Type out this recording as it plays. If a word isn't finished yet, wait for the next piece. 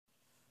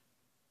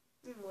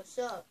what's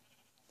up?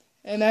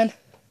 Hey, man.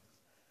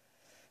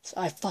 This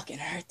eye fucking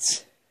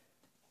hurts.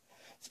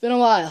 It's been a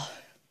while. How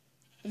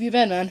have you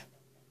been, man?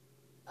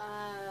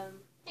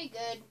 Pretty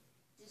good.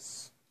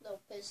 Just a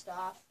little pissed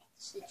off with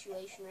the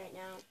situation right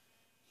now.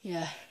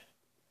 Yeah.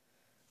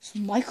 So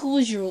Michael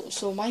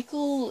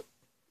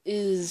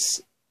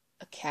is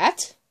a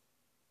cat?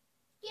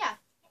 Yeah.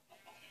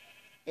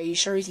 Are you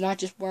sure he's not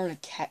just wearing a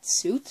cat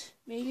suit,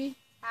 maybe?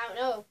 I don't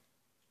know.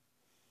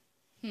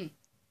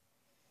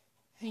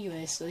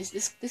 Anyway, so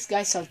this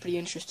guy sounds pretty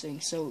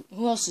interesting. So,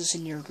 who else is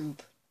in your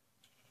group?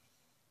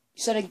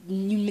 You said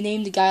you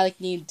named a guy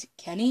named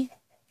Kenny?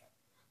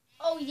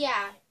 Oh,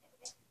 yeah.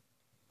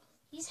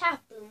 He's half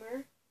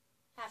boomer,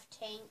 half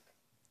tank.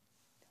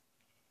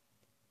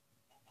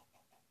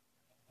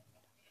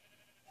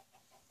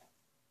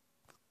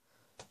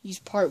 He's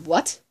part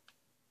what?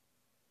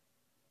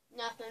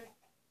 Nothing.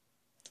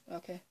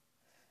 Okay.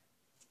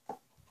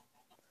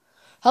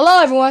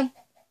 Hello, everyone!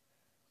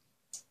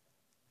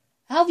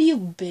 How have you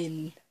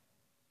been,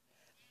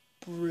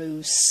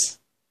 Bruce?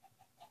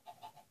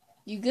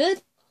 You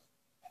good?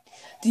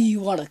 Do you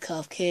want a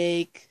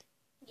cupcake?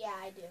 Yeah,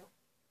 I do.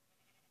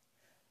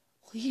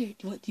 Well, here,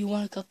 do you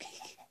want a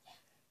cupcake?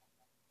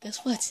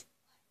 Guess what?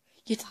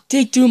 You have to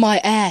dig through my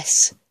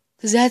ass.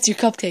 Because that's your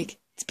cupcake.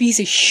 It's a piece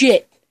of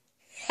shit.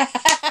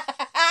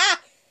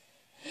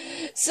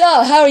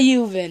 So, how are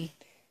you been?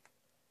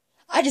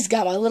 I just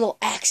got my little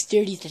axe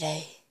dirty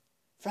today.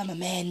 From a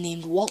man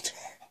named Walter.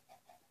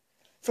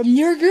 From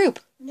your group.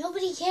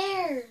 Nobody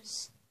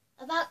cares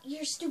about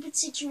your stupid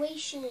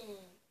situation.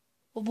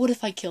 Well, what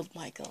if I killed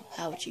Michael?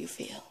 How would you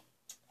feel?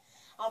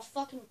 I'll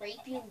fucking rape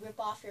you and rip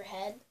off your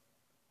head.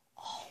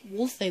 Oh,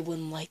 Wolfie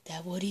wouldn't like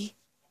that, would he?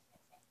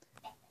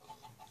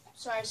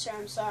 Sorry, sir,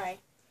 I'm sorry.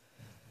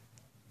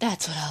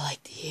 That's what I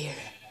like to hear.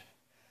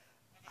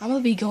 I'm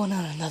gonna be going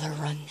on another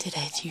run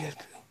today to your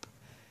group.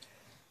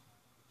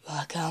 You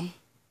wanna come?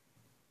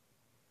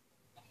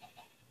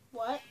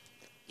 What?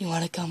 You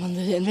wanna come on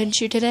the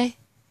adventure today?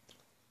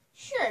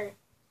 Sure.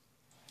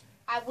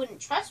 I wouldn't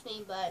trust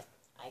me, but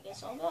I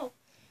guess I'll go.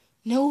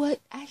 You know what?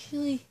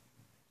 Actually,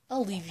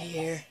 I'll leave you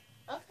here.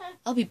 Okay.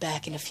 I'll be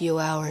back in a few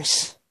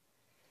hours.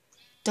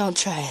 Don't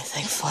try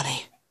anything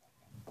funny.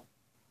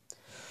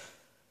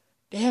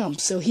 Damn,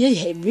 so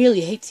he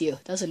really hates you,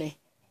 doesn't he?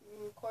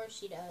 Of course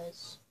he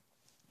does.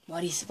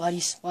 Why do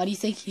you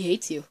think he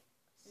hates you?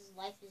 His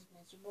life is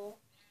miserable.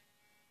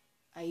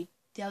 I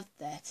doubt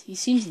that. He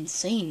seems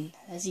insane.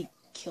 Has he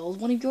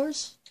killed one of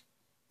yours?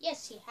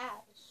 Yes, he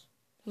has.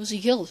 Who's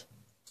he killed?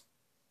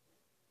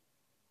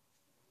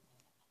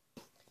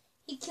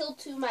 He killed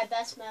two of my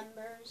best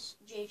members,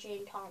 JJ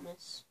and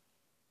Thomas.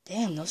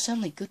 Damn, those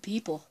sound like good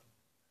people.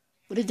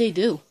 What did they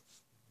do?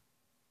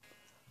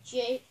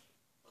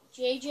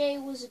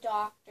 JJ was a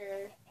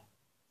doctor,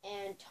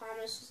 and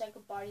Thomas was like a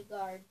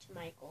bodyguard to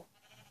Michael.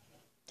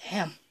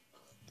 Damn,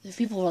 these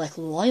people were like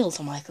loyal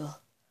to Michael.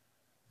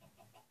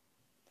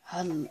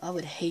 I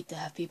would hate to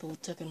have people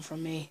taken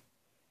from me.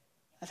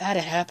 I've had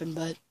it happen,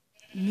 but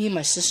me and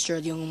my sister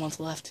are the only ones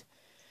left.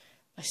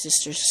 My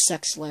sister's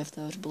sex life,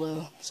 though, is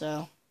blue,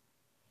 so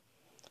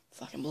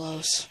fucking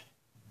blows.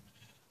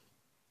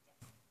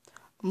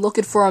 I'm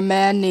looking for a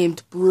man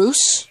named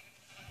Bruce.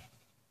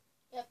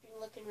 Yep, you're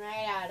looking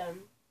right at him.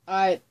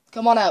 Alright,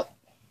 come on out.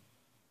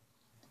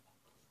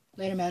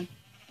 Later, man.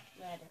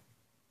 Later.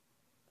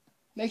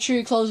 Make sure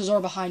you close the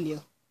door behind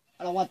you.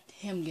 I don't want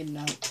him getting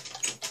out.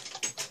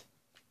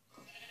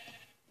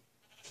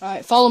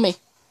 Alright, follow me.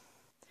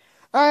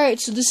 Alright,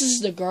 so this is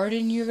the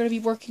garden you're going to be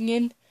working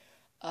in.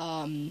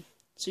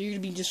 So you're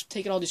going to be just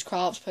taking all these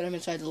crops, putting them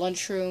inside the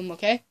lunchroom,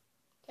 okay?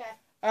 Okay.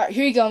 Alright,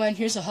 here you go, man.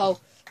 Here's a hoe.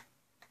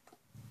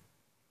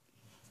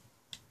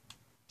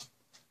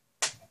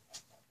 Here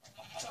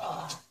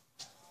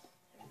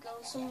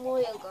go some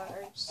loyal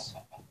guards.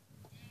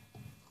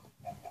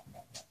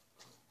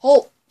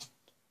 Halt!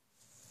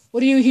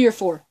 What are you here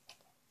for?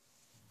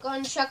 Go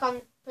and check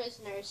on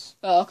prisoners.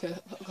 Oh, okay.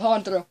 Go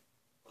on through.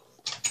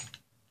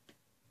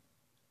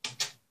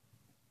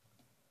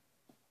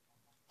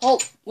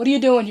 Halt! What are you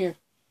doing here?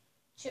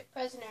 Ship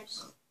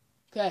prisoners.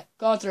 Okay,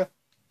 go on through.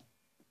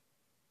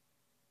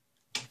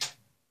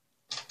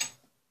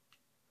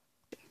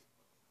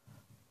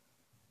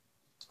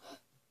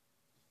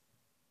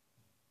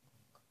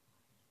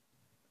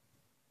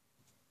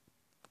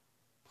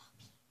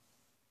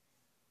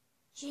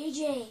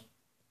 JJ.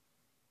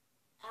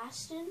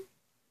 Austin.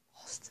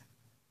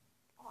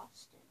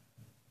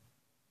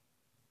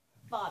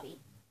 Bobby.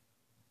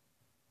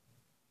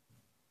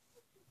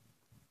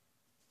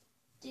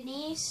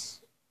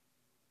 Denise.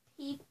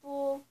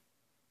 People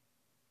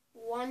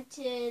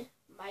wanted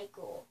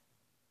Michael.